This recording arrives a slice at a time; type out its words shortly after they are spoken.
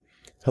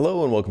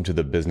Hello and welcome to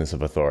the Business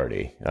of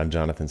Authority. I'm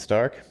Jonathan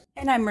Stark.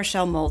 And I'm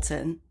Rochelle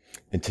Moulton.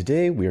 And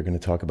today we are going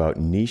to talk about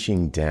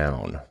niching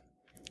down.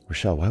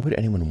 Rochelle, why would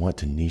anyone want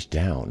to niche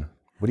down?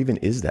 What even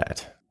is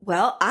that?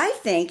 Well, I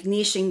think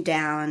niching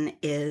down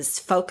is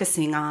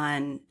focusing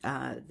on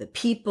the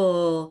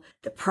people,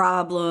 the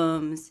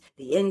problems,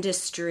 the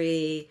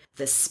industry,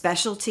 the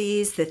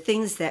specialties, the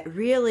things that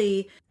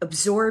really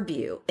absorb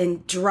you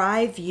and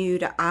drive you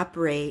to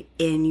operate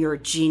in your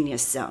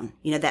genius zone.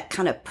 You know, that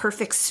kind of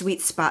perfect sweet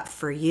spot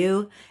for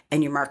you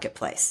and your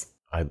marketplace.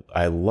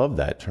 I love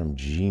that term,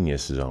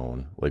 genius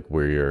zone, like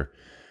where you're,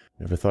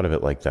 never thought of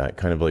it like that,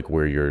 kind of like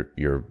where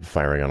you're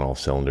firing on all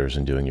cylinders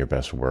and doing your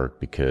best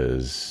work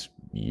because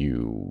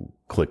you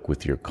click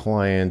with your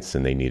clients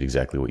and they need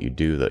exactly what you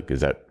do. Like,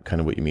 is that kind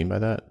of what you mean by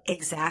that?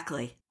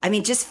 Exactly. I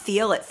mean, just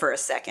feel it for a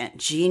second.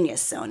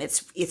 Genius zone.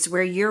 It's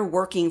where you're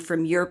working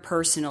from your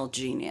personal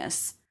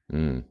genius.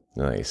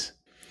 Nice.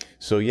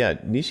 So yeah,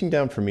 niching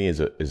down for me is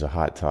a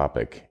hot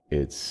topic.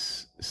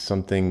 It's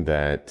something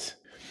that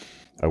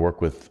I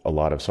work with a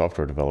lot of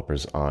software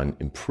developers on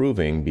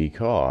improving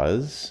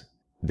because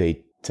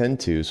they tend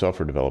to,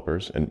 software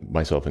developers, and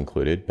myself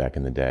included back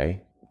in the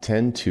day,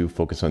 tend to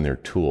focus on their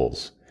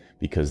tools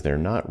because they're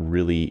not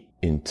really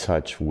in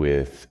touch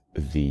with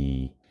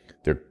the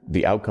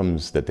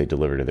outcomes that they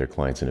deliver to their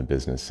clients in a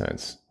business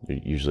sense. They're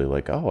usually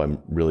like, oh, I'm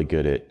really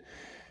good at,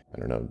 I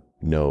don't know,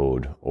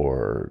 Node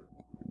or,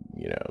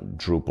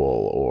 Drupal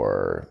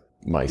or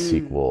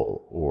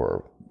MySQL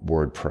or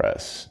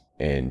WordPress.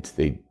 And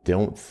they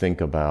don't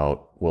think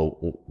about, well,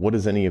 what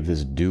does any of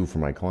this do for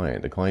my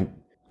client?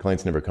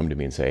 Clients never come to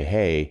me and say,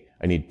 hey,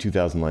 I need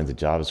 2,000 lines of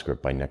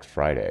JavaScript by next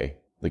Friday.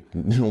 Like,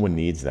 no one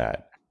needs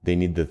that. They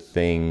need the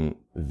thing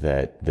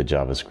that the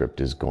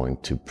JavaScript is going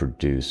to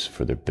produce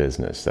for their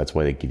business. That's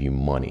why they give you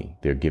money.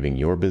 They're giving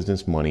your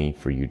business money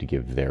for you to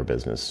give their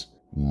business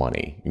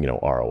money,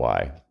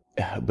 ROI.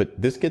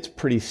 But this gets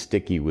pretty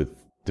sticky with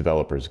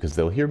developers because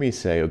they'll hear me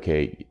say,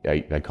 okay,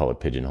 I call it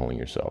pigeonholing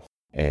yourself.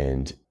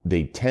 And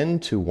they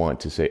tend to want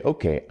to say,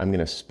 okay, I'm going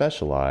to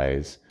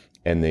specialize,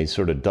 and they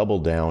sort of double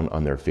down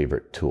on their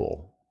favorite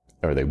tool,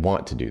 or they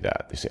want to do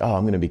that. They say, oh,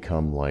 I'm going to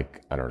become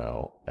like, I don't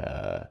know,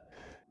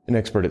 an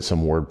expert at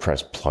some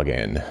WordPress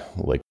plugin,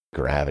 like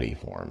Gravity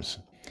Forms.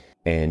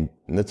 And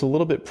that's a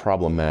little bit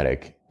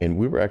problematic. And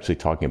we were actually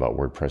talking about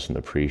WordPress in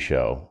the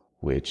pre-show,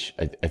 which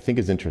I think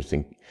is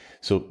interesting.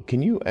 So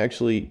can you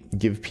actually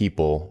give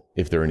people,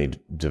 if there are any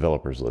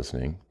developers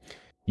listening,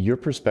 your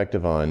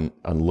perspective on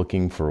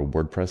looking for a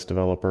WordPress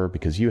developer?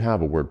 Because you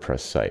have a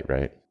WordPress site,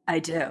 right? I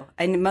do.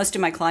 And most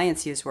of my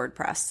clients use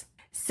WordPress.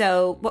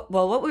 So,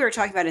 what we were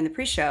talking about in the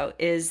pre-show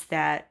is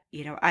that,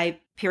 I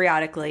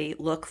periodically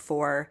look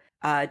for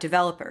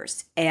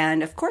developers.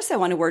 And of course, I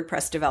want a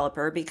WordPress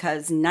developer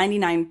because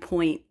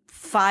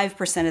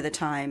 99.5% of the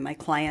time, my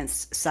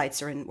clients'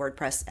 sites are in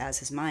WordPress,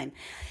 as is mine.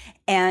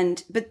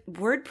 But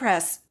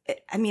WordPress,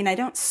 I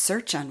don't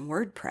search on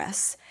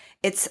WordPress.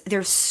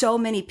 There's so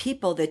many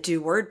people that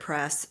do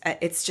WordPress.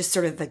 It's just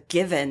sort of a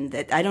given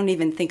that I don't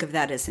even think of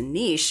that as a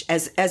niche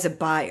as a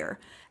buyer.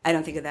 I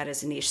don't think of that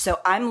as a niche. So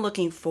I'm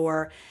looking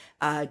for,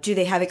 do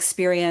they have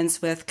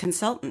experience with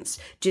consultants?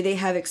 Do they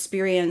have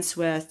experience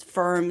with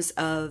firms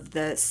of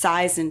the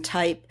size and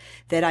type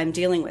that I'm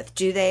dealing with?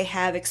 Do they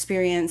have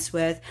experience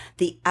with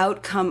the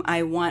outcome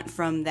I want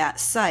from that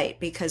site?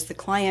 Because the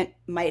client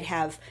might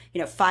have,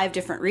 5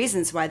 different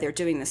reasons why they're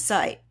doing the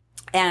site.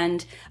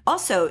 And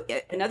also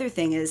another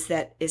thing is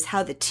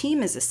how the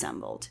team is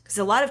assembled. Because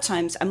a lot of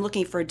times I'm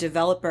looking for a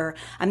developer.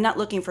 I'm not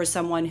looking for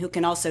someone who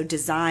can also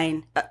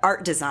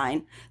art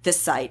design the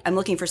site. I'm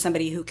looking for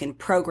somebody who can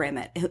program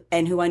it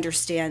and who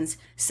understands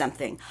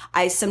something.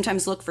 I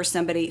sometimes look for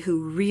somebody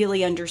who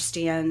really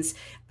understands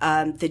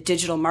the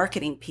digital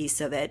marketing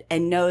piece of it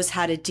and knows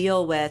how to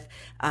deal with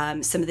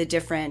some of the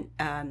different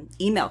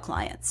email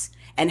clients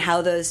and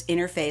how those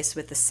interface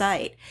with the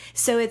site.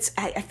 So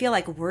I feel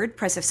like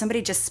WordPress, if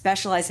somebody just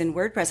specialized in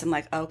WordPress, I'm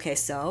like, okay,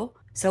 so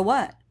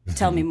what?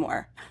 Tell me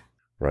more.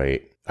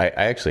 Right. I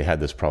actually had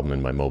this problem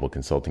in my mobile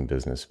consulting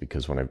business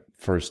because when I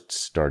first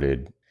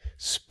started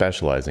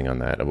specializing on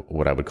that,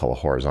 what I would call a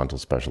horizontal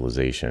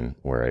specialization,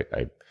 where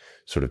I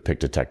sort of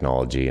picked a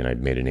technology and I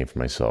made a name for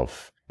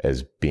myself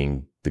as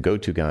being the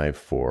go-to guy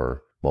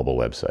for mobile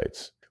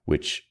websites,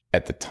 which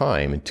at the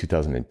time in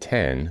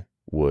 2010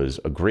 was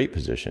a great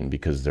position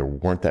because there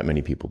weren't that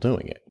many people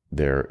doing it.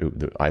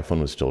 The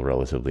iPhone was still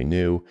relatively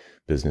new.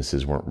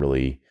 Businesses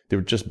they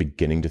were just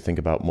beginning to think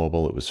about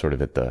mobile. It was sort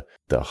of at the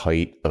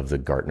height of the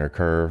Gartner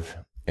curve.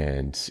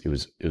 And it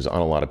was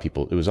on a lot of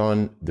people. It was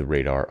on the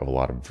radar of a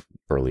lot of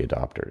early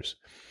adopters.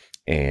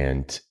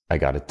 And I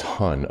got a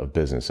ton of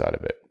business out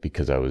of it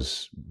because I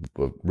was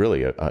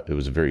really, it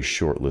was a very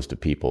short list of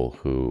people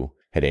who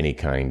had any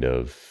kind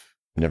of,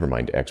 never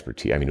mind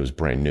expertise. It was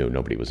brand new.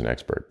 Nobody was an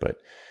expert, but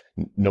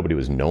nobody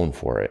was known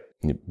for it.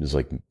 It was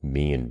like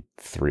me and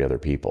 3 other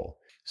people.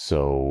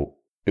 So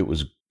it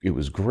was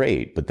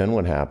great. But then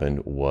what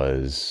happened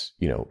was,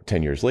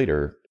 10 years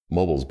later,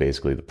 mobile is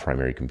basically the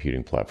primary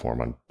computing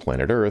platform on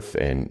planet Earth,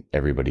 and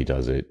everybody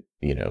does it.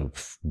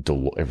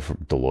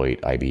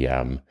 Deloitte,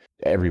 IBM,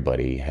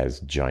 everybody has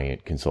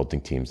giant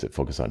consulting teams that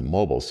focus on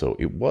mobile. So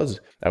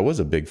I was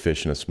a big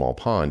fish in a small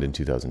pond in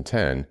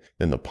 2010.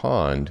 Then the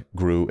pond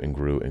grew and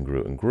grew and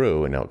grew and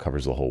grew, and now it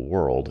covers the whole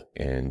world.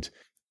 And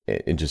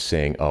just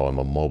saying, oh, I'm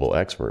a mobile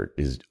expert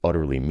is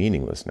utterly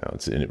meaningless now.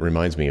 And it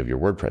reminds me of your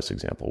WordPress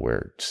example,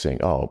 where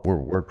saying, oh, we're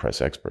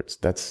WordPress experts,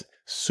 that's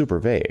super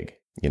vague.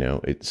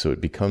 So it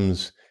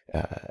becomes,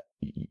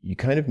 you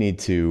kind of need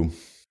to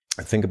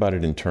think about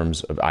it in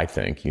terms of, I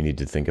think you need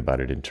to think about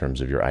it in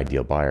terms of your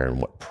ideal buyer and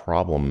what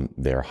problem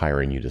they're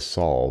hiring you to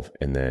solve,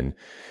 and then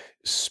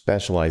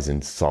specialize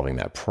in solving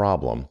that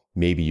problem.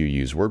 Maybe you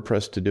use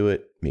WordPress to do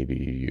it. Maybe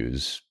you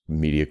use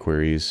media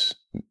queries.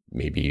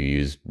 Maybe you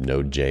use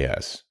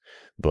Node.js.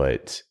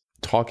 But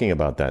talking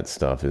about that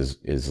stuff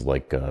is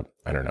like,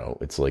 I don't know,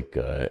 it's like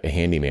a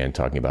handyman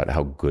talking about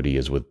how good he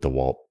is with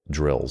DeWalt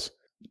drills.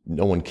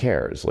 No one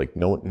cares. Like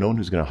no one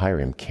who's going to hire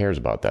him cares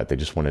about that. They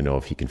just want to know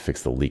if he can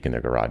fix the leak in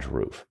their garage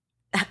roof.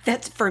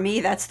 That's, for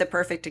me, that's the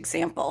perfect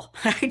example.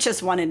 I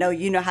just want to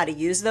know, how to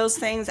use those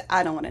things.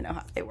 I don't want to know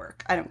how they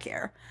work. I don't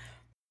care.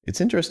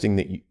 It's interesting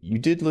that you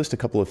did list a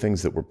couple of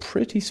things that were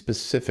pretty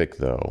specific,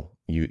 though.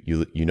 You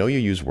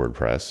use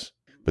WordPress,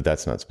 but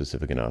that's not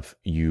specific enough.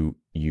 You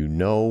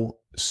know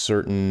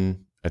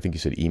certain, I think you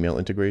said email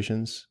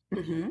integrations.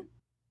 Mm-hmm.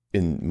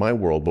 In my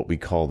world, what we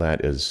call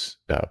that is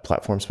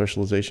platform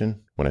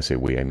specialization. When I say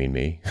we, I mean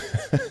me.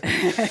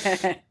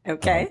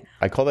 Okay.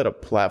 I call that a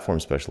platform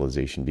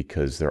specialization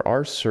because there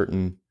are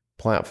certain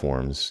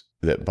platforms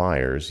that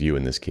buyers, you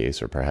in this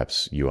case, or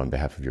perhaps you on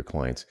behalf of your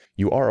clients,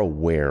 you are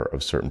aware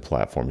of certain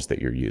platforms that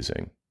you're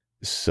using.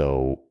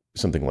 So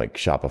something like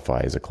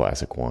Shopify is a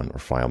classic one, or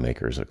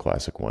FileMaker is a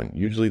classic one.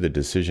 Usually the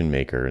decision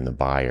maker and the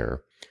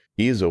buyer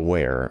is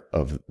aware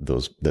of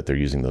those, that they're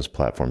using those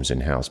platforms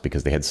in-house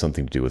because they had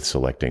something to do with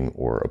selecting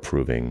or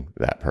approving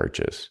that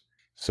purchase.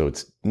 So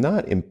it's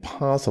not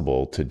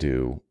impossible to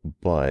do,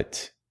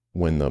 but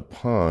when the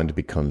pond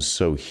becomes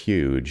so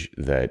huge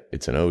that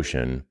it's an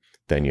ocean,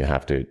 then you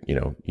have to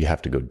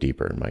go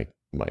deeper, in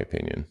my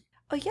opinion.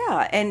 Oh,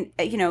 yeah. And,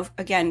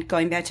 again,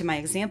 going back to my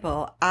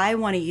example, I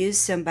want to use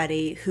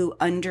somebody who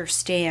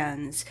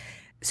understands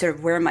sort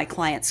of where my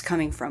client's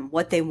coming from,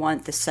 what they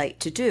want the site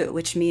to do,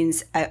 which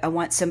means I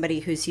want somebody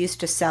who's used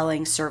to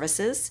selling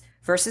services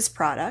versus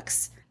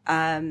products.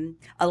 A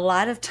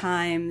lot of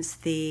times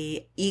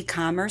the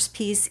e-commerce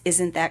piece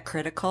isn't that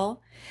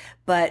critical,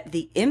 but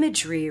the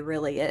imagery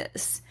really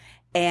is.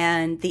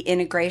 And the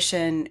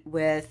integration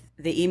with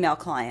the email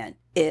client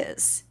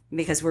is,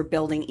 because we're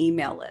building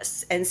email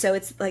lists. And so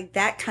it's like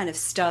that kind of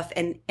stuff.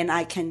 And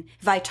I can,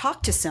 if I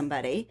talk to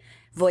somebody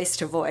voice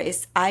to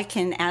voice, I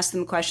can ask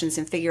them questions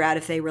and figure out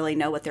if they really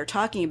know what they're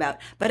talking about.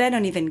 But I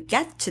don't even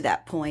get to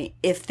that point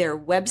if their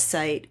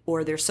website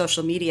or their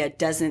social media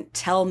doesn't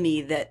tell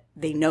me that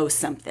they know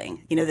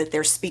something, that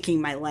they're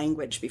speaking my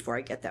language before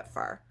I get that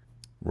far.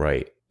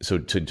 Right. So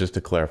just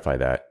to clarify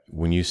that,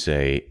 when you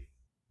say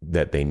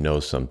that they know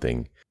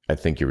something, I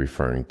think you're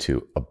referring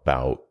to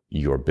about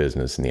your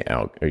business and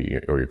or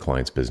your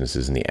client's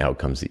businesses and the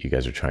outcomes that you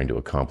guys are trying to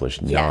accomplish,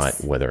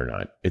 yes. Not whether or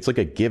not it's like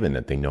a given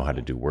that they know how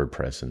to do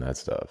WordPress and that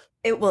stuff.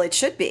 It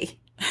should be,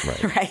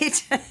 right?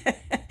 Right?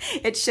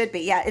 It should be.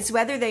 Yeah. It's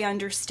whether they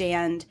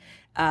understand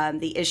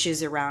the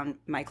issues around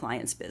my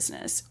client's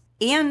business.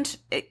 And,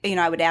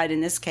 I would add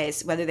in this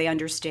case, whether they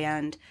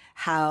understand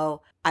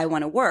how I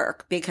want to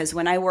work, because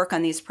when I work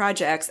on these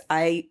projects,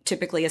 I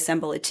typically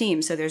assemble a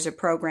team. So there's a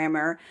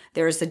programmer,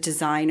 there's a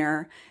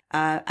designer,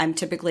 I'm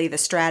typically the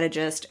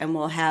strategist, and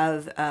we'll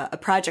have a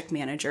project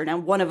manager. Now,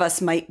 one of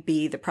us might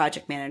be the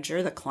project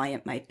manager, the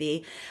client might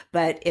be,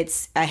 but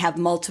I have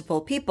multiple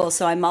people.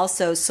 So I'm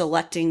also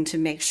selecting to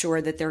make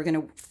sure that they're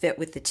going to fit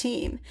with the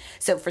team.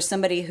 So for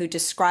somebody who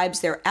describes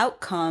their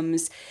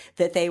outcomes,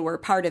 that they were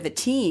part of a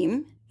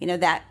team,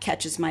 that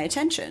catches my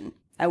attention.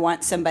 I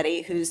want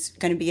somebody who's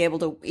going to be able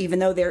to, even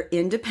though they're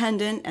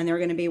independent and they're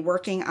going to be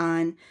working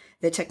on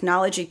the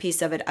technology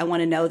piece of it, I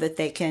want to know that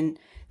they can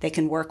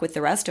work with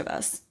the rest of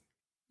us.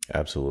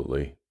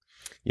 Absolutely.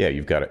 Yeah,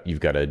 you've got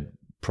a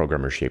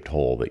programmer-shaped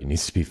hole that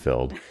needs to be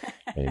filled,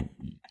 and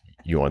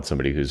you want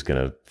somebody who's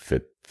going to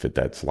fit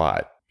that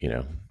slot,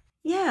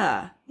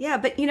 Yeah.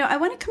 But, I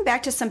want to come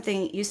back to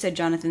something you said,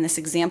 Jonathan, this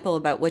example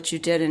about what you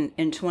did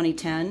in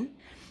 2010.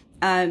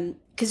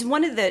 Because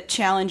one of the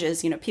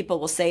challenges, people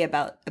will say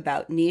about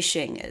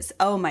niching is,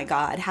 oh my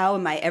God, how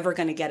am I ever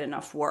going to get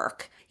enough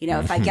work?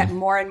 If I get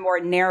more and more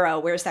narrow,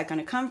 where's that going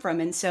to come from?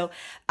 And so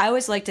I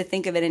always like to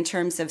think of it in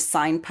terms of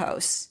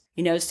signposts.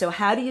 So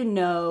how do you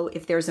know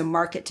if there's a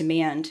market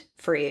demand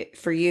for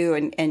you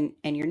and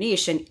your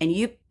niche? And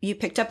you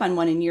picked up on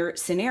one in your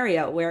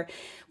scenario where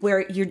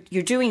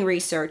you're doing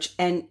research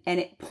and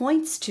it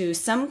points to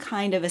some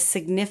kind of a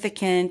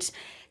significant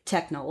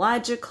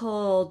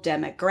technological,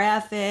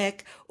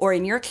 demographic, or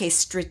in your case,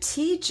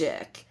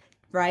 strategic,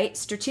 right?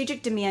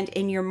 Strategic demand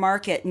in your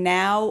market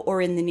now or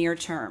in the near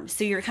term.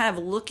 So you're kind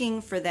of looking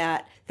for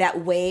that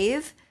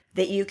wave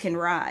that you can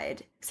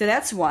ride. So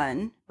that's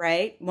one,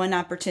 right? One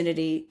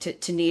opportunity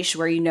to niche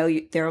where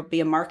there will be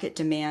a market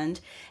demand.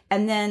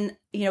 And then,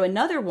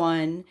 another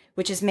one,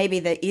 which is maybe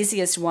the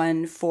easiest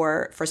one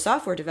for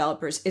software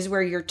developers, is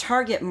where your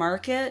target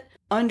market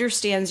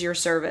understands your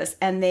service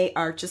and they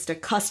are just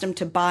accustomed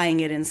to buying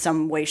it in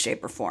some way,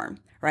 shape, or form,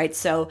 right?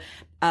 So,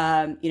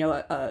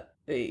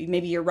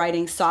 maybe you're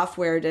writing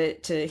software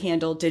to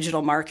handle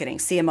digital marketing.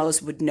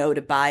 CMOs would know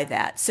to buy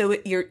that. So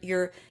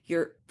you're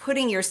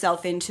putting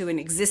yourself into an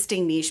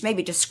existing niche,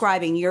 maybe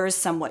describing yours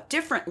somewhat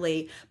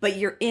differently, but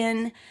you're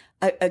in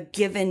a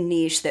given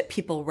niche that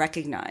people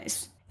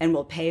recognize and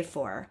will pay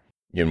for.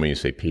 And when you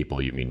say people,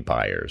 you mean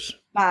buyers.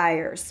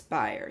 Buyers.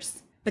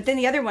 But then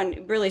the other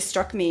one really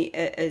struck me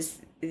as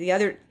the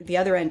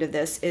other end of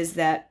this is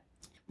that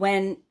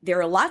when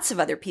there are lots of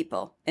other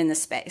people in the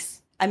space,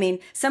 I mean,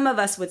 some of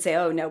us would say,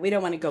 oh, no, we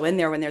don't want to go in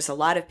there when there's a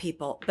lot of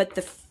people.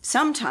 But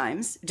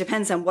sometimes,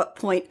 depends on what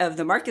point of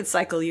the market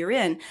cycle you're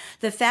in,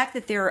 the fact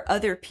that there are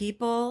other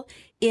people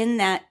in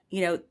that,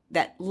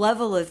 that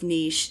level of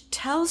niche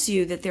tells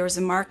you that there is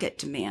a market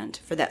demand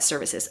for that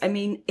services. I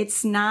mean,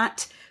 it's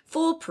not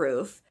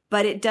foolproof,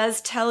 but it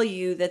does tell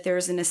you that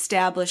there's an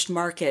established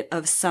market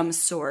of some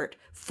sort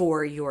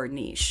for your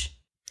niche.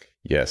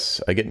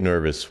 Yes, I get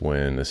nervous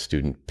when a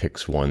student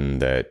picks one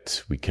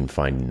that we can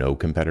find no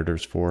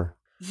competitors for.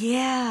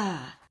 Yeah.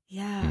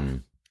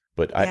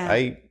 But Yeah.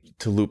 I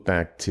to loop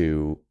back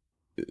to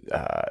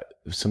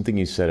something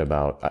you said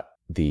about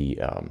the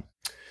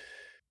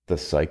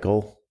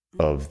cycle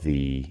of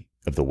the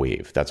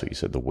wave. That's what you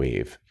said, the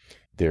wave.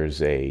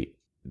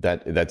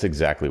 That's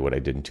exactly what I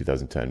did in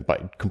 2010,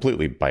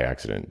 completely by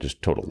accident,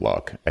 just total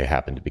luck. I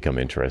happened to become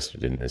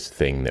interested in this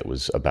thing that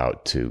was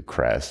about to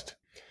crest,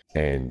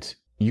 and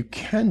you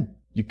can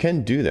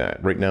do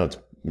that right now. It's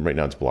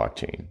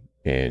blockchain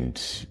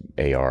and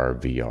AR,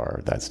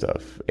 VR, that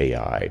stuff,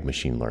 AI,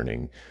 machine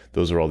learning.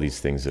 Those are all these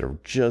things that are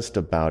just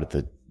about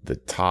at the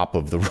top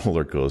of the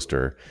roller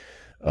coaster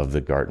of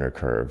the Gartner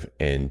curve.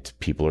 And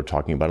people are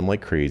talking about them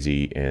like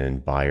crazy.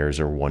 And buyers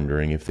are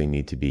wondering if they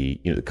need to be,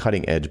 the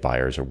cutting edge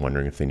buyers are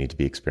wondering if they need to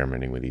be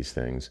experimenting with these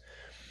things.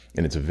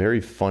 And it's a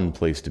very fun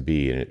place to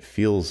be. And it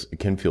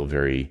can feel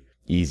very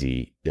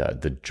easy.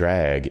 The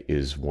drag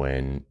is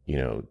when,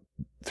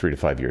 3 to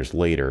 5 years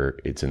later,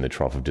 it's in the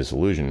trough of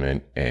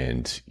disillusionment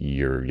and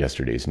you're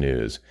yesterday's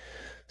news.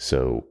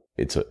 So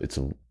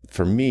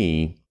for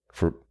me,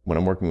 for when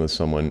I'm working with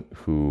someone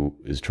who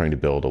is trying to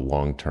build a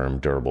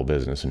long-term durable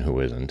business and who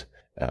isn't,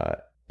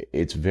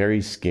 it's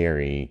very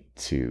scary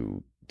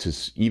to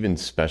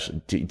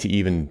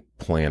even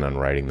plan on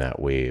riding that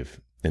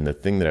wave. And the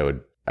thing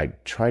that I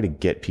try to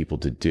get people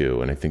to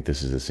do, and I think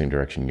this is the same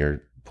direction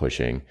you're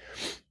pushing,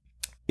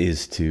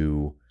 is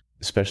to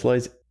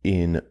specialize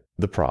in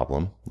the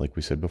problem, like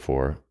we said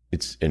before.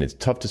 It's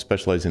tough to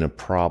specialize in a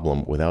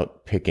problem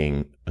without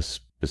picking a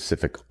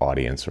specific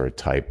audience or a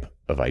type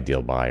of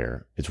ideal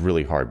buyer. It's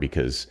really hard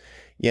because,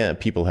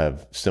 people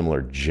have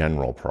similar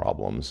general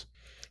problems.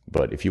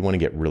 But if you want to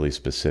get really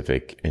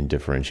specific and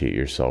differentiate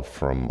yourself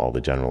from all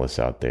the generalists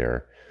out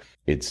there,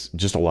 it's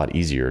just a lot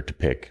easier to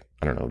pick,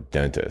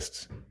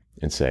 dentists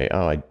and say,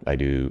 oh, I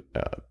do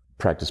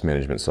practice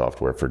management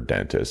software for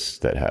dentists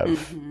that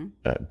have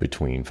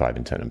between 5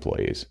 and 10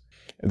 employees.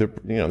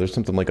 There's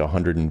something like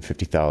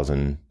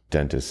 150,000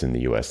 dentists in the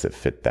US that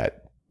fit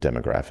that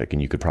demographic,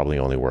 and you could probably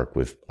only work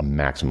with a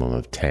maximum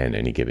of 10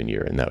 any given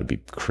year, and that would be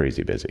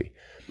crazy busy.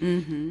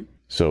 Mm-hmm.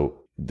 So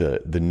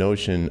the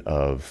notion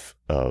of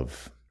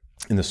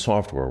in the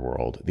software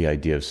world, the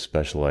idea of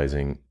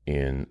specializing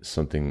in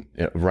something,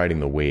 riding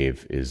the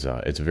wave is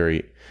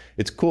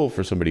it's cool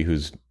for somebody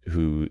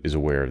who is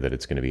aware that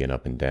it's going to be an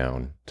up and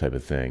down type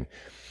of thing.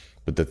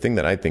 But the thing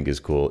that I think is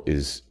cool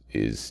is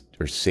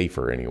or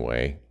safer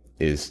anyway,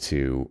 is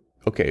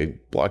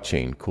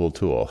blockchain, cool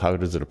tool. How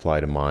does it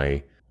apply to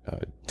my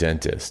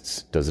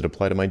dentists? Does it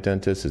apply to my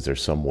dentists? Is there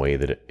some way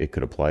that it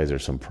could apply? Is there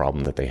some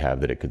problem that they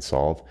have that it could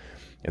solve?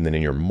 And then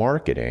in your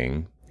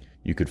marketing,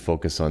 you could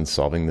focus on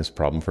solving this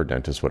problem for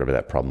dentists, whatever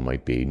that problem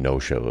might be,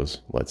 no-shows,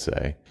 let's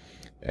say.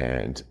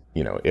 And,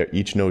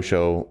 each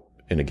no-show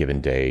in a given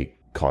day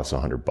costs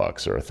 $100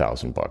 or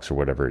 $1,000 or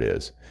whatever it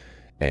is.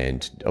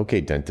 And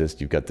okay, dentist,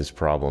 you've got this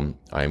problem.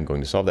 I'm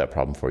going to solve that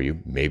problem for you.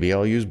 Maybe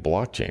I'll use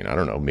blockchain. I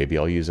don't know. Maybe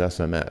I'll use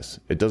SMS.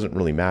 It doesn't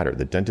really matter.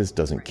 The dentist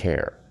doesn't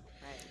care.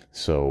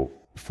 So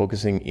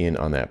focusing in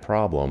on that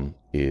problem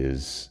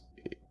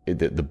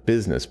the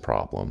business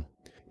problem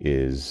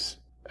is,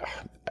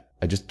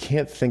 I just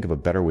can't think of a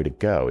better way to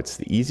go. It's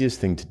the easiest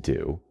thing to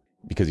do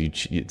because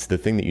it's the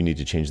thing that you need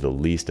to change the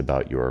least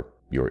about your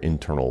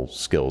internal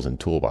skills and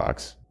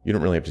toolbox. You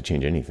don't really have to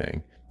change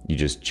anything. You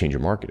just change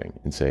your marketing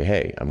and say,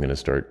 hey, I'm going to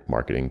start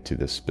marketing to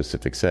this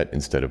specific set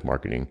instead of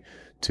marketing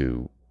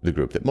to the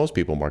group that most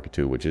people market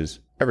to, which is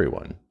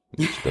everyone,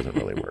 which doesn't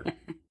really work.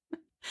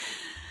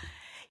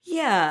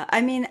 Yeah.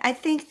 I mean, I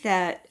think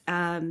that,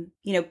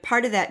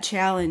 part of that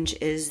challenge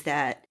is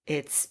that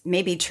it's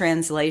maybe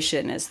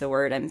translation is the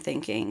word I'm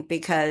thinking,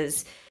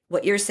 because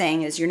what you're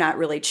saying is you're not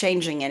really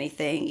changing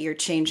anything. You're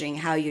changing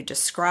how you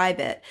describe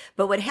it.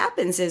 But what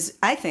happens is,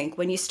 I think,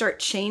 when you start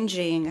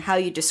changing how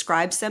you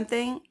describe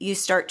something, you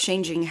start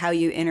changing how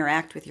you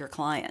interact with your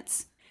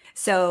clients.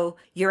 So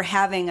you're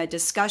having a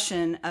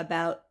discussion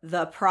about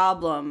the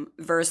problem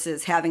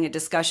versus having a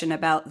discussion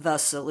about the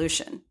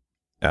solution.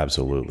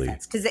 Absolutely.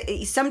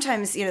 Because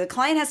sometimes, the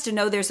client has to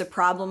know there's a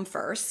problem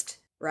first,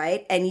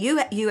 right? And you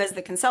as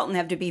the consultant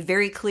have to be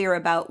very clear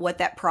about what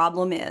that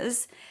problem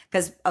is,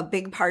 because a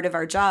big part of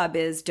our job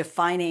is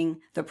defining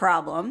the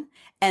problem.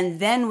 And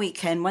then we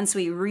can, once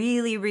we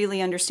really,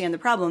 really understand the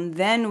problem,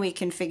 then we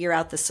can figure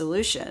out the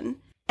solution.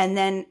 And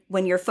then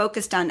when you're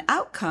focused on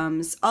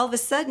outcomes, all of a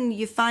sudden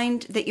you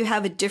find that you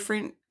have a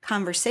different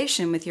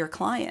conversation with your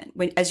client.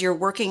 As you're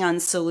working on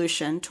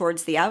solution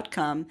towards the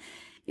outcome,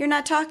 you're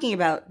not talking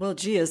about, well,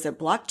 gee, is there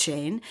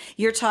blockchain?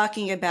 You're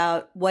talking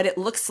about what it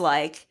looks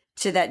like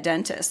to that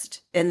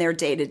dentist in their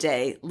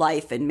day-to-day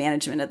life and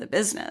management of the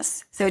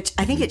business. So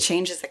I think it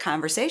changes the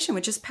conversation,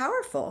 which is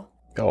powerful.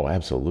 Oh,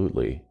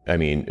 absolutely. I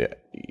mean,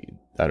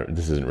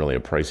 this isn't really a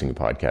pricing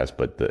podcast,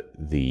 but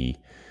the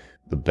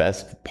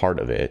best part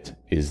of it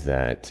is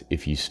that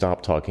if you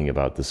stop talking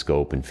about the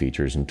scope and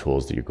features and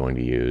tools that you're going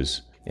to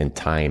use and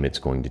time it's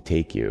going to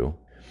take you,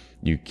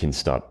 you can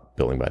stop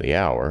billing by the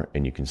hour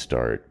and you can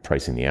start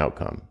pricing the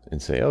outcome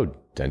and say, oh,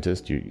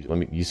 dentist,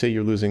 you say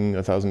you're losing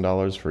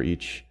 $1,000 for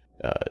each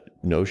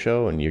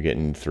no-show and you're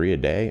getting 3 a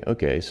day.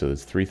 Okay, so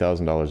it's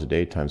 $3,000 a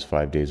day times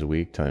 5 days a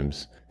week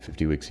times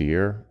 50 weeks a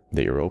year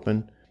that you're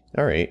open.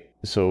 All right,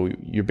 so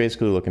you're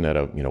basically looking at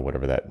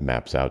whatever that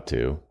maps out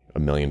to,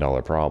 $1 million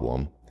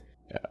problem.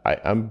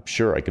 I'm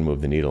sure I can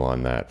move the needle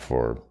on that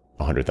for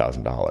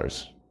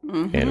 $100,000.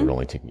 And it would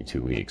only take me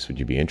 2 weeks. Would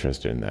you be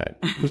interested in that?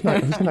 Who's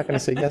not going to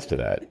say yes to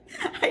that?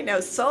 I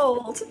know,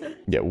 sold.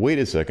 Yeah, wait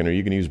a second. Are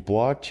you going to use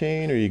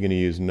blockchain or are you going to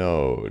use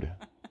Node?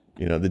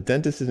 The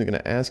dentist isn't going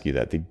to ask you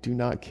that. They do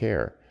not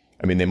care.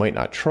 I mean, they might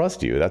not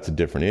trust you. That's a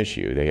different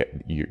issue.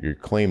 Your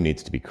claim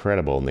needs to be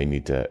credible and they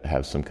need to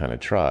have some kind of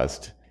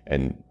trust.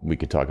 And we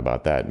could talk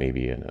about that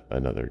maybe in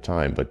another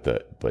time. But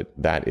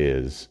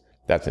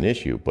that's an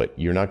issue. But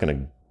you're not going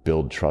to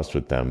build trust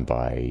with them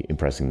by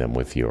impressing them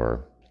with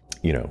your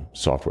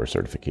software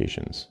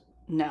certifications.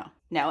 No.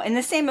 And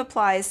the same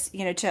applies,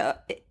 to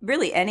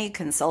really any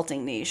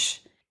consulting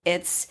niche.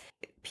 It's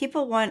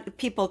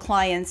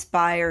clients,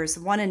 buyers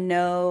want to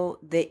know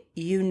that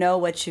you know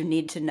what you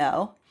need to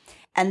know.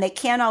 And they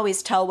can't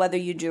always tell whether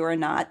you do or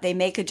not. They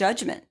make a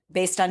judgment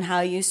based on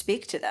how you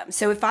speak to them.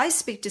 So if I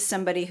speak to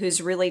somebody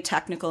who's really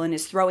technical and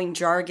is throwing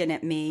jargon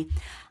at me,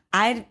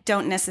 I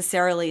don't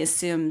necessarily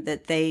assume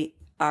that they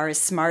are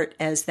as smart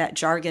as that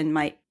jargon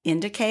might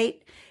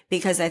indicate,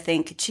 because I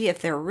think, gee,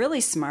 if they're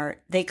really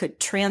smart, they could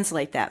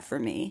translate that for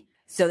me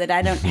so that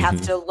I don't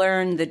have to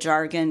learn the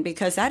jargon,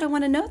 because I don't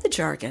want to know the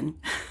jargon.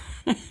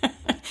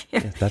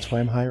 Yeah, that's why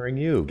I'm hiring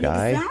you,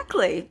 guy.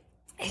 Exactly.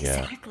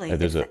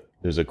 Yeah.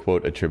 There's a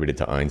quote attributed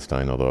to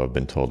Einstein, although I've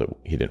been told that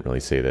he didn't really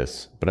say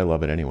this, but I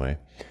love it anyway,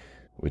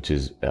 which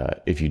is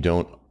if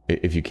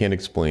you can't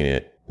explain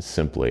it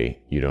simply,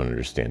 you don't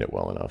understand it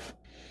well enough.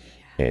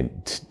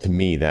 And to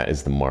me, that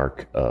is the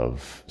mark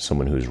of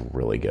someone who's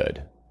really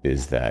good,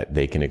 is that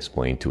they can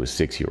explain to a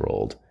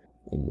 6-year-old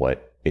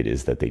what it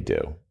is that they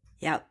do.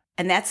 Yeah.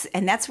 And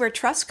that's where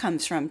trust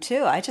comes from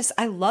too.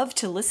 I love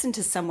to listen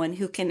to someone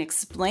who can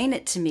explain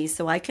it to me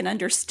so I can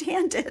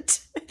understand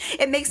it.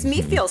 It makes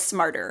me feel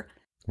smarter.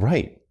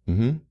 Right.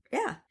 Mm-hmm.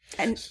 Yeah.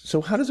 And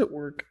so how does it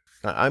work?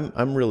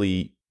 I'm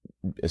really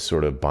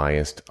sort of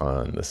biased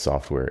on the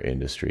software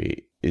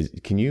industry.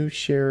 Can you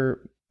share,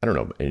 I don't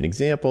know, an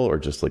example or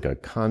just like a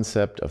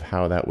concept of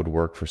how that would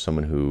work for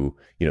someone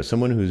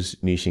who's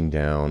niching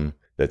down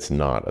that's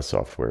not a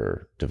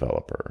software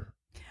developer?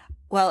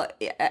 Well,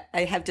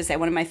 I have to say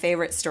one of my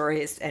favorite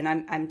stories, and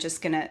I'm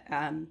just going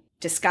to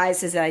disguise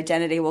his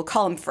identity. We'll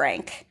call him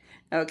Frank.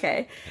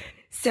 Okay.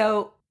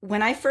 So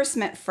when I first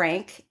met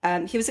Frank,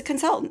 he was a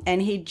consultant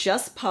and he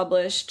just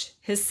published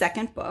his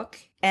second book.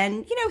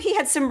 And, he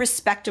had some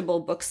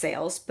respectable book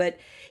sales, but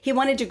he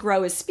wanted to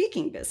grow his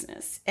speaking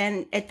business.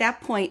 And at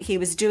that point, he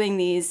was doing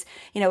these,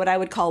 what I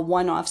would call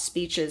one-off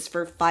speeches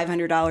for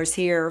 $500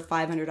 here,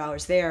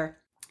 $500 there.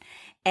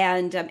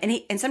 And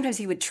sometimes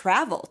he would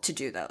travel to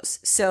do those.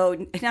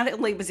 So not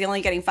only was he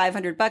only getting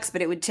 $500,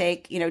 but it would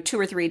take, 2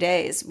 or 3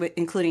 days,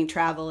 including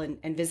travel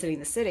and visiting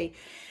the city.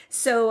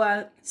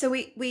 So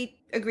we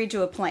agreed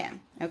to a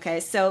plan. Okay.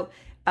 So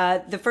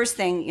the first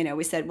thing,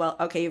 we said, well,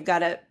 okay, you've got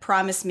to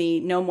promise me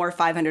no more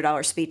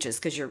 $500 speeches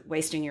because you're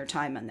wasting your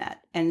time on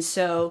that. And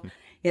so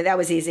that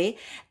was easy.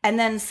 And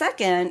then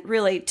second,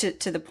 really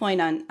to the point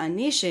on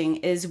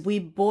niching, is we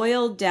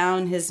boiled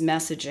down his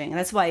messaging.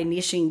 That's why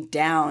niching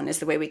down is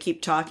the way we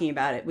keep talking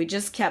about it. We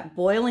just kept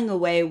boiling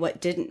away what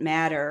didn't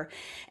matter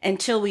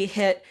until we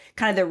hit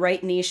kind of the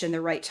right niche and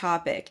the right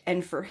topic.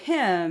 And for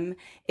him,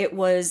 it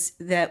was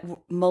that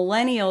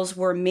millennials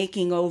were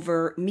making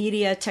over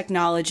media,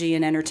 technology,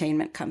 and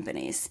entertainment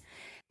companies.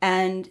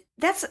 And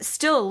that's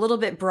still a little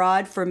bit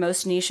broad for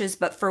most niches,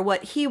 but for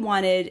what he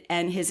wanted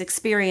and his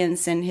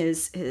experience and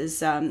his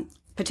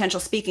potential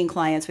speaking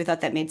clients, we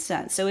thought that made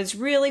sense. So it's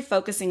really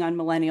focusing on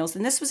millennials.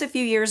 And this was a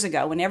few years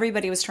ago when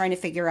everybody was trying to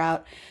figure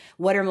out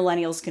what are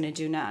millennials going to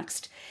do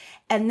next.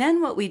 And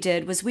then what we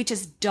did was we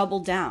just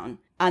doubled down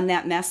on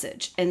that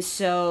message. And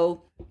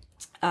so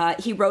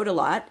he wrote a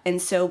lot.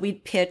 And so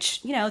we'd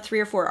pitch, 3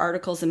 or 4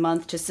 articles a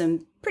month to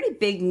some pretty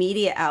big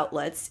media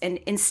outlets. And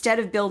instead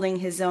of building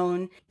his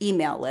own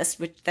email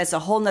list, which that's a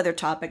whole nother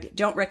topic,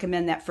 don't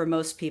recommend that for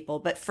most people.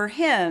 But for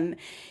him,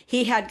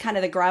 he had kind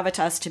of the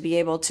gravitas to be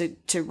able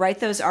to write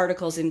those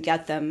articles and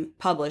get them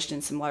published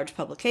in some large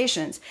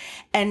publications.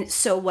 And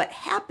so what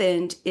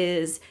happened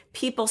is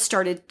people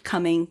started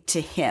coming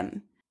to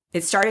him.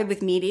 It started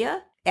with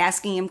media,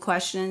 asking him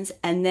questions,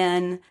 and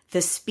then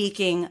the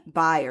speaking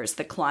buyers,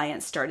 the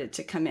clients, started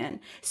to come in.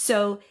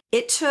 So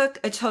it took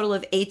a total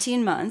of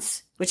 18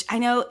 months, which I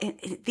know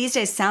these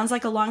days sounds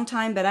like a long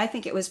time, but I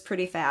think it was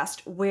pretty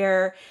fast,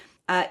 where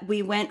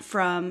we went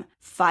from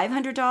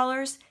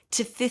 $500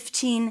 to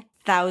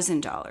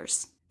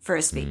 $15,000 for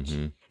a speech.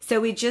 Mm-hmm.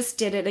 So we just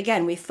did it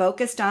again. We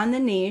focused on the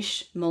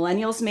niche,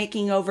 millennials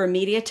making over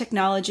media,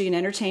 technology, and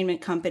entertainment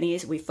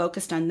companies. We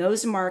focused on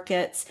those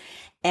markets,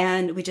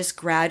 and we just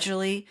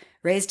gradually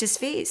raised his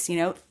fees,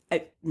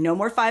 no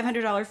more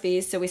 $500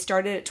 fees. So we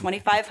started at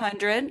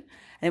 $2,500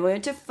 and we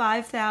went to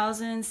 $5,000,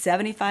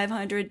 $7,500,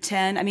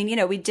 $10,000. I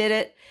mean, we did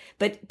it,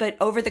 but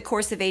over the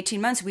course of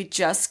 18 months, we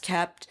just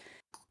kept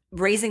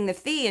raising the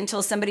fee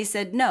until somebody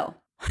said, no,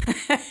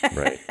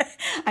 right.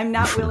 I'm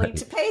not willing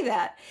to pay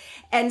that.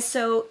 And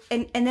so,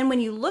 and then when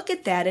you look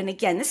at that, and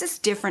again, this is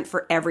different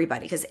for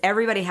everybody because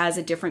everybody has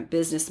a different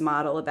business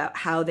model about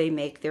how they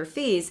make their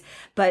fees.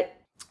 But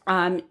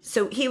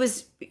so he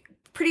was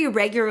pretty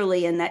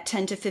regularly in that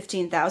 $10,000 to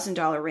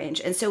 $15,000 range.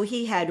 And so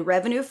he had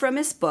revenue from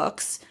his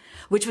books,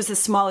 which was the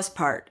smallest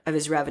part of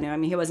his revenue. I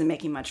mean, he wasn't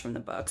making much from the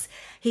books.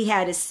 He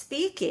had his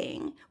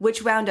speaking,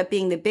 which wound up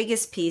being the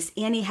biggest piece.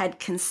 And he had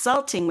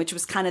consulting, which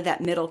was kind of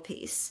that middle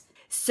piece.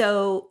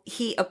 So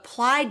he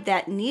applied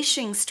that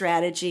niching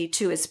strategy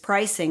to his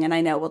pricing. And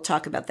I know we'll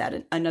talk about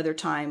that another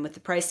time with the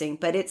pricing,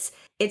 but it's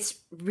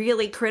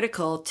really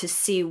critical to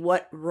see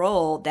what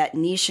role that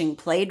niching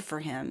played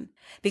for him.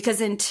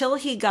 Because until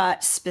he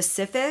got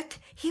specific,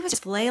 he was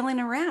flailing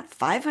around.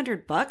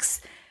 $500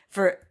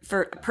 for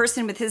a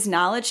person with his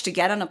knowledge to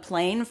get on a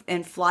plane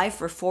and fly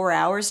for 4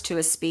 hours to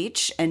a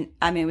speech. And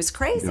I mean, it was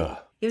crazy. Yeah.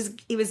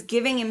 He was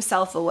giving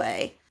himself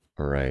away.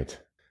 All right.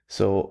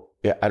 So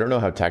yeah, I don't know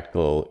how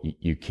tactical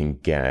you can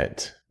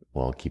get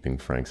while keeping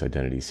Frank's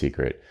identity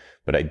secret,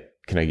 but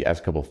can I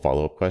ask a couple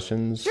follow-up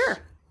questions? Sure.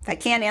 If I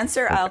can't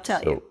answer, okay, I'll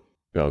tell you.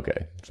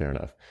 Okay, fair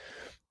enough.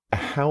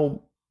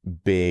 How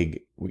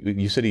big,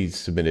 you said he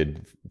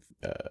submitted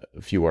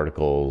a few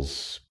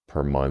articles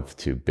per month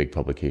to big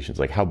publications.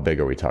 Like how big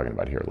are we talking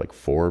about here? Like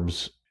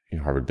Forbes,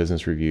 Harvard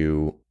Business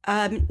Review?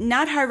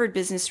 Not Harvard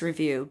Business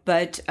Review,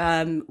 but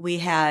we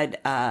had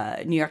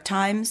New York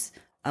Times,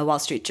 Wall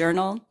Street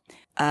Journal,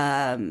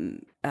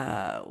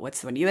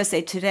 what's the one?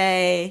 USA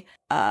Today,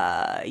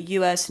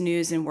 U.S.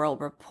 News and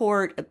World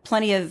Report,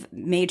 plenty of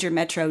major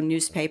metro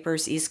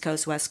newspapers, East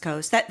Coast, West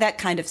Coast, that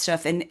kind of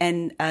stuff,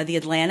 and the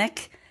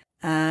Atlantic.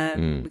 We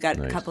got nice.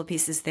 A couple of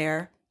pieces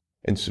there.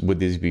 And so would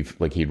these be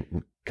like he'd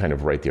kind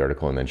of write the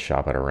article and then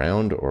shop it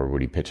around, or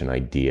would he pitch an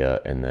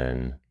idea and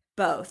then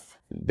both?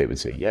 They would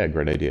say, yeah,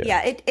 great idea.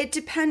 Yeah, it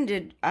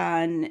depended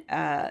on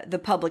the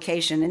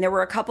publication. And there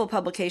were a couple of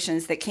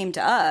publications that came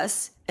to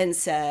us and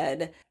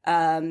said,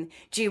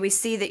 gee, we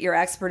see that you're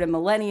expert in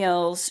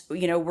millennials.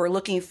 We're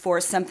looking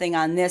for something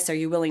on this. Are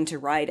you willing to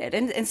write it?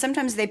 And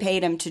sometimes they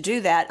paid him to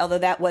do that,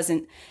 although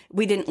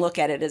we didn't look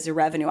at it as a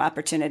revenue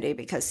opportunity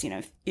because,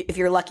 if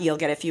you're lucky, you'll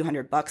get a few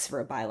 $100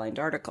 for a bylined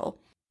article.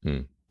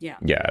 Yeah.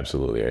 Yeah,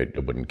 absolutely. I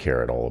wouldn't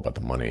care at all about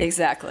the money.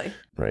 Exactly.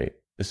 Right.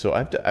 So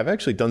I've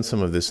actually done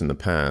some of this in the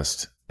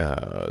past,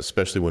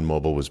 especially when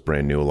mobile was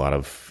brand new. A lot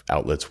of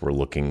outlets were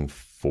looking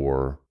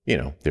for,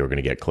 they were going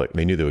to get clicks.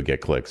 They knew they would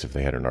get clicks if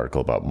they had an article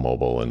about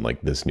mobile and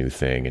like this new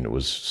thing. And it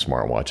was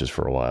smartwatches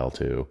for a while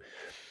too.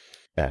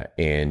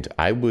 And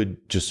I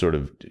would just sort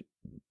of,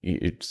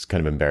 it's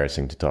kind of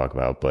embarrassing to talk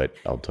about, but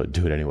I'll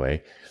do it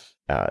anyway.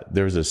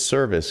 There was a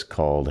service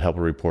called Help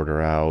a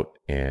Reporter Out.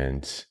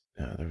 And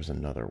there was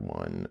another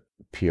one,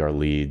 PR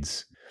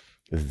Leads,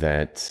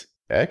 that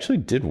actually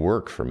did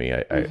work for me.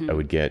 I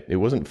would get, it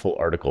wasn't full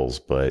articles,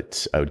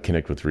 but I would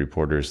connect with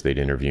reporters. They'd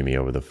interview me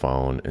over the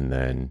phone, and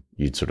then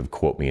you'd sort of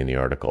quote me in the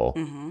article.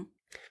 Mm-hmm.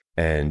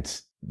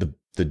 And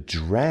the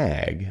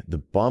drag, the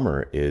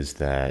bummer is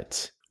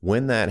that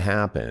when that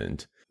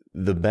happened,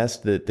 the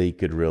best that they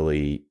could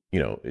really, you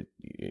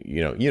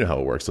know how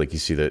it works. Like you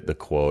see the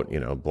quote,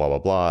 blah, blah,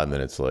 blah. And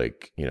then it's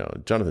like,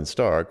 Jonathan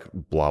Stark,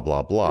 blah,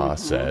 blah, blah,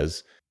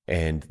 says,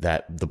 and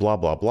that the blah,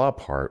 blah, blah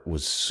part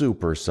was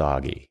super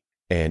soggy.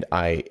 And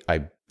I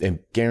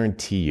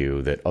guarantee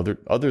you that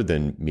other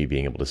than me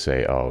being able to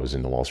say, oh, it was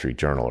in the Wall Street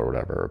Journal or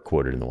whatever, or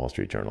quoted in the Wall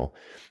Street Journal,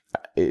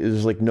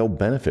 there's like no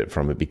benefit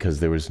from it because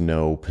there was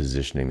no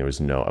positioning.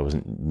 I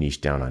wasn't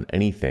niched down on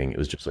anything. It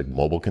was just like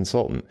mobile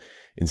consultant.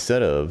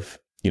 Instead of,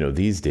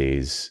 these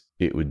days,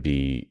 it would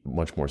be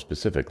much more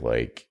specific.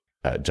 Like,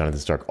 Jonathan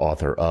Stark,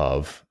 author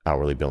of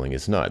Hourly Billing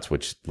is Nuts,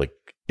 which like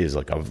is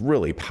like a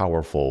really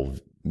powerful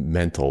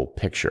mental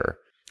picture.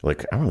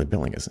 Like hourly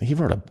billing is, he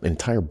wrote an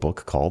entire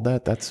book called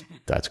that.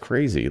 That's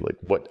crazy. Like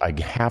what, I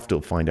have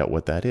to find out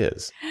what that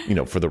is,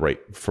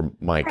 for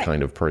my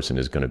kind of person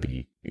is going to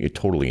be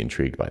totally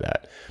intrigued by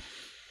that.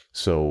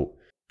 So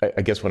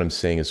I guess what I'm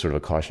saying is sort of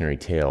a cautionary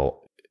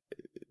tale,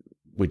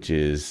 which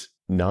is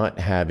not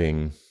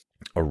having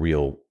a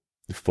real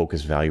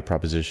focused value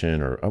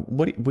proposition, or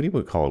what do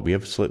you call it? We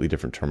have slightly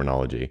different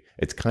terminology.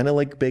 It's kind of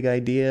like big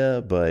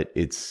idea, but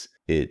it's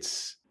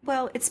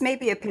well, it's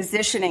maybe a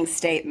positioning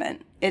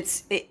statement.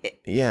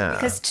 yeah.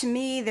 Because to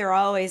me, they're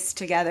always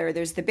together.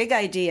 There's the big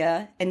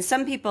idea, and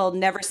some people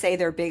never say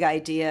their big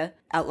idea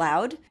out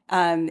loud.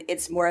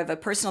 It's more of a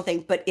personal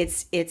thing, but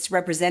it's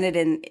represented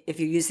in, if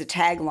you use the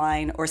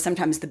tagline or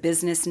sometimes the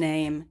business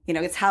name.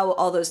 It's how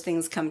all those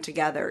things come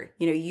together.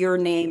 Your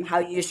name, how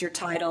you use your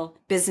title,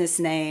 business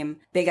name,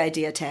 big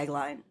idea,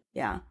 tagline.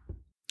 Yeah.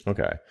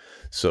 Okay.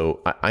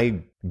 So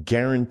I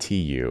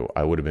guarantee you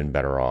I would have been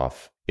better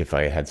off if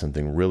I had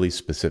something really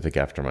specific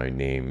after my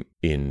name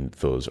in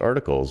those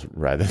articles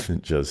rather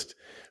than just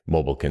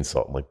mobile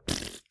consultant. Like,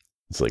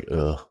 it's like,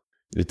 ugh,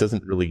 it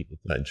doesn't really,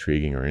 it's not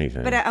intriguing or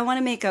anything. But I want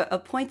to make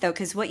a point though,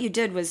 because what you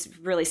did was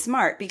really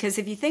smart, because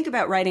if you think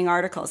about writing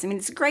articles, I mean,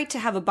 it's great to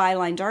have a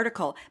bylined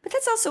article, but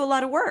that's also a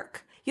lot of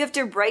work. You have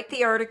to write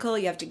the article,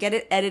 you have to get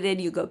it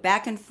edited, you go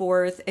back and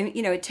forth, and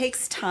it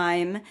takes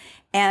time.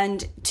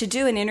 And to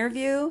do an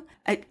interview,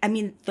 I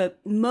mean, the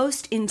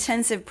most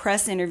intensive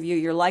press interview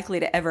you're likely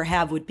to ever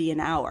have would be an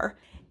hour,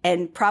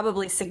 and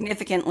probably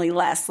significantly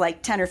less,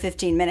 like 10 or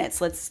 15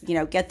 minutes. Let's,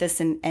 get this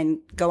and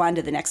go on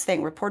to the next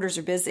thing. Reporters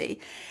are busy.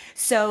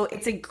 So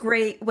it's a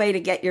great way to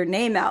get your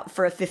name out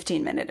for a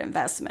 15-minute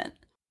investment.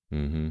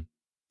 Mm-hmm.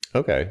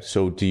 Okay.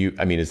 So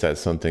is that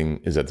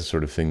the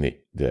sort of thing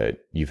that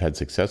you've had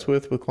success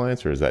with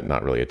clients, or is that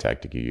not really a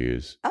tactic you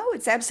use? Oh,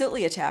 it's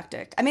absolutely a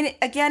tactic. I mean,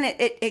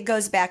 it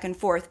goes back and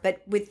forth,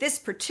 but with this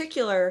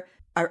particular,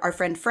 our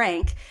friend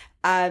Frank,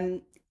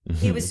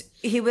 he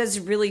was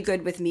really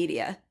good with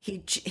media.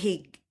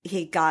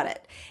 He got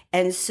it.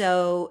 And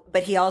so,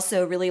 but he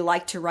also really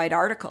liked to write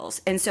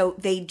articles. And so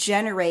they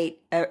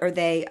generate or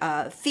they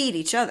feed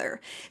each other.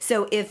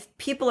 So if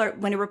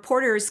when a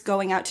reporter is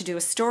going out to do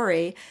a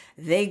story,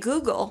 they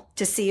Google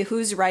to see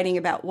who's writing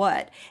about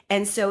what.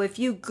 And so if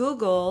you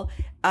Google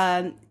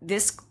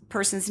this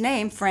person's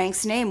name,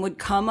 Frank's name would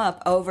come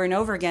up over and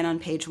over again on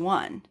page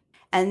one.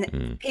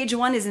 And page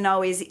one isn't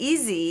always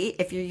easy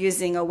if you're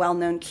using a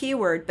well-known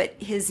keyword, but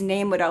his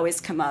name would always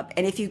come up.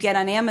 And if you get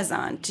on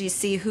Amazon, do you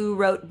see who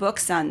wrote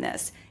books on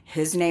this?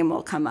 His name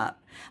will come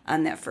up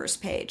on that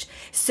first page.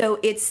 So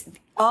it's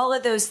all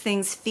of those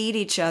things feed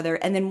each other.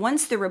 And then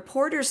once the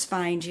reporters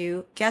find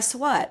you, guess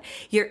what?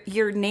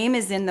 Your name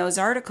is in those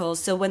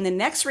articles. So when the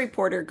next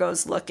reporter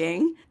goes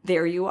looking,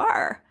 there you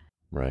are.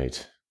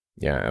 Right.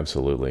 Yeah,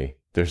 absolutely.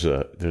 There's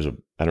a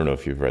I don't know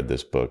if you've read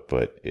this book,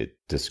 but it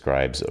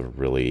describes a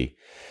really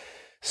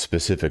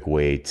specific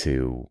way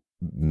to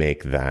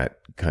make that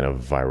kind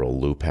of viral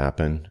loop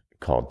happen,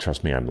 called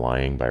Trust Me, I'm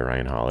Lying by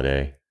Ryan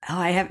Holiday. Oh,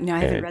 I haven't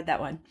read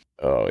that one.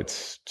 Oh,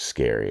 it's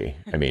scary.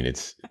 I mean,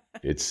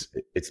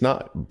 it's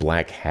not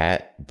black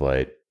hat,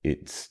 but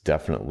it's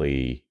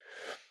definitely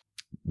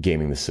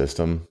gaming the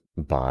system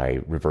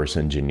by reverse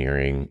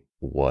engineering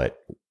what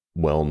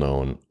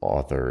well-known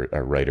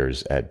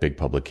writers at big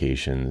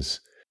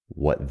publications,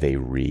 what they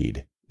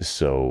read.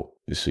 So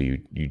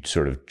you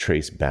sort of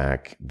trace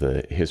back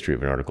the history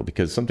of an article,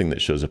 because something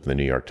that shows up in the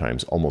New York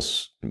Times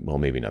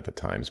maybe not the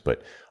Times,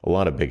 but a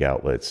lot of big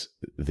outlets,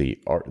 the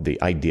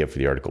idea for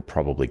the article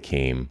probably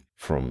came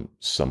from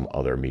some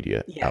other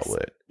media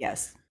outlet.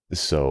 Yes.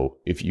 So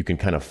if you can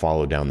kind of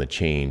follow down the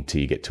chain till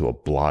you get to a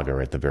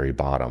blogger at the very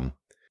bottom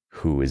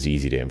who is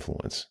easy to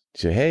influence.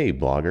 Say, hey,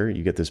 blogger,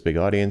 you get this big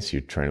audience,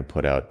 you're trying to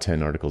put out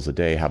 10 articles a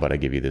day. How about I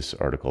give you this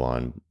article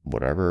on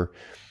whatever?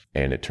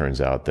 And it turns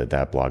out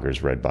that blogger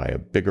is read by a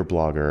bigger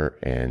blogger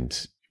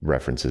and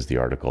references the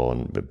article,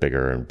 and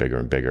bigger and bigger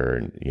and bigger.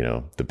 And,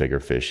 the bigger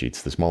fish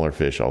eats the smaller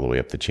fish all the way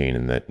up the chain.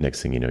 And that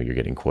next thing you know, you're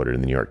getting quoted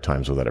in the New York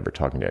Times without ever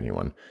talking to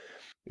anyone.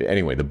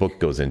 Anyway, the book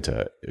goes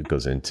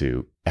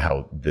into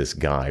how this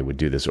guy would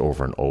do this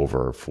over and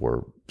over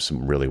for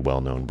some really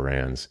well-known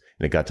brands.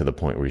 And it got to the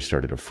point where he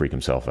started to freak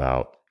himself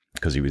out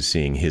because he was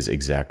seeing his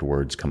exact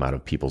words come out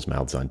of people's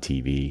mouths on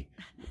TV,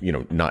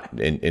 not,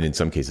 and in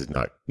some cases,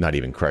 not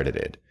even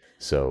credited.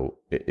 So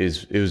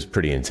it was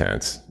pretty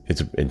intense. It's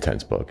an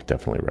intense book.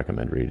 Definitely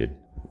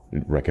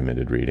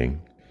recommended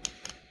reading.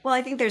 Well,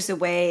 I think there's a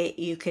way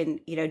you can,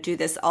 do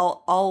this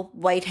all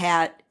white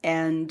hat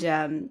and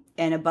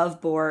above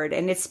board,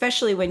 and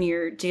especially when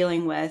you're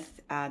dealing with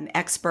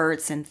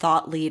experts and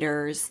thought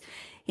leaders.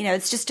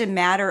 It's just a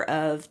matter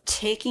of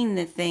taking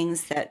the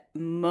things that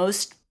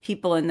most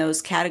people in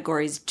those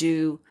categories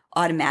do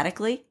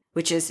automatically,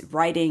 which is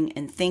writing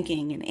and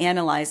thinking and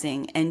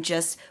analyzing, and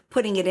just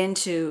putting it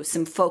into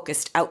some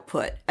focused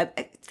output. I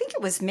think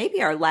it was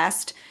maybe our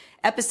last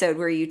episode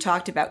where you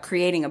talked about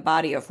creating a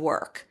body of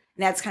work.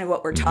 And that's kind of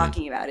what we're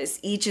talking about, is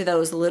each of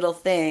those little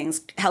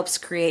things helps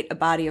create a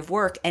body of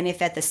work. And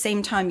if at the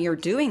same time you're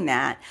doing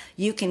that,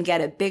 you can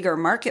get a bigger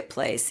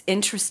marketplace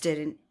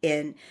interested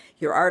in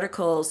your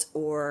articles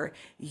or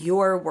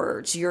your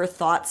words, your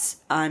thoughts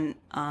on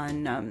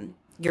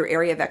your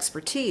area of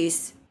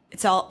expertise,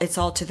 it's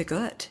all to the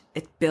good.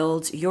 It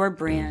builds your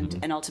brand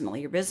and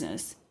ultimately your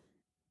business.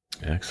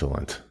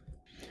 Excellent.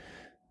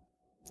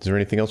 Is there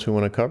anything else we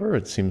want to cover?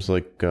 It seems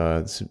like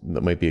that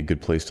might be a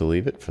good place to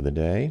leave it for the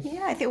day.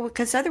 Yeah, I think,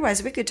 because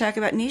otherwise we could talk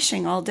about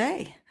niching all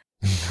day.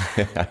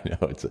 I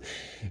know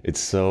it's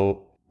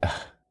so,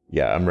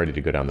 yeah, I'm ready to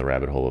go down the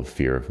rabbit hole of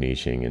fear of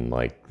niching and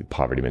like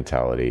poverty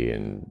mentality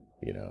and,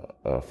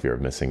 fear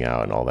of missing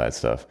out and all that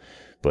stuff.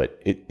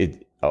 But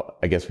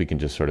I guess we can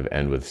just sort of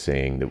end with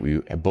saying that we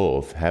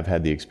both have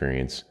had the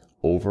experience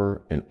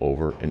over and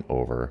over and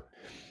over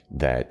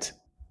that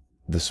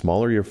the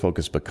smaller your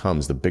focus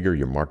becomes, the bigger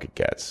your market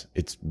gets.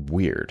 It's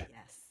weird.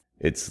 Yes.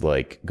 It's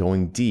like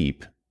going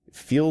deep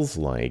feels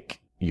like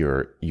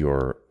you're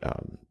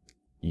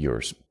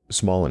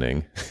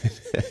smallening,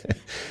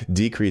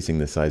 decreasing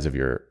the size of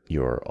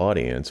your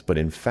audience. But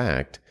in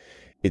fact,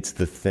 it's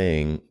the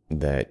thing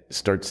that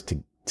starts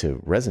to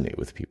resonate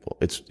with people.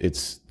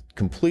 It's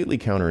completely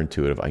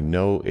counterintuitive. I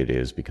know it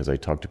is, because I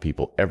talk to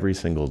people every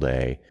single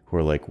day who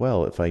are like,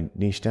 well, if I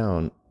niche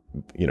down,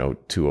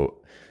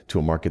 to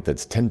a market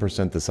that's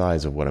 10% the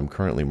size of what I'm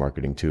currently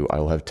marketing to, I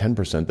will have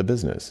 10% the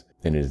business.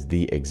 And it is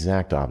the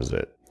exact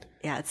opposite.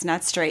 Yeah, it's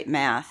not straight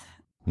math.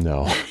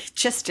 No. It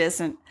just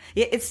isn't.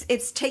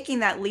 It's taking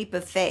that leap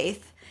of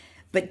faith,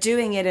 but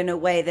doing it in a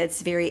way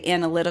that's very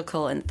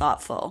analytical and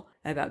thoughtful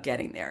about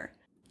getting there.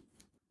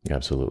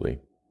 Absolutely.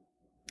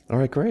 All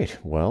right, great.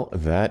 Well,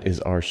 that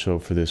is our show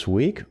for this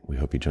week. We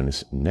hope you join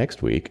us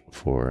next week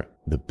for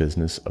The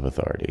Business of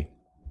Authority.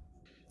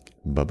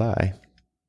 Bye-bye.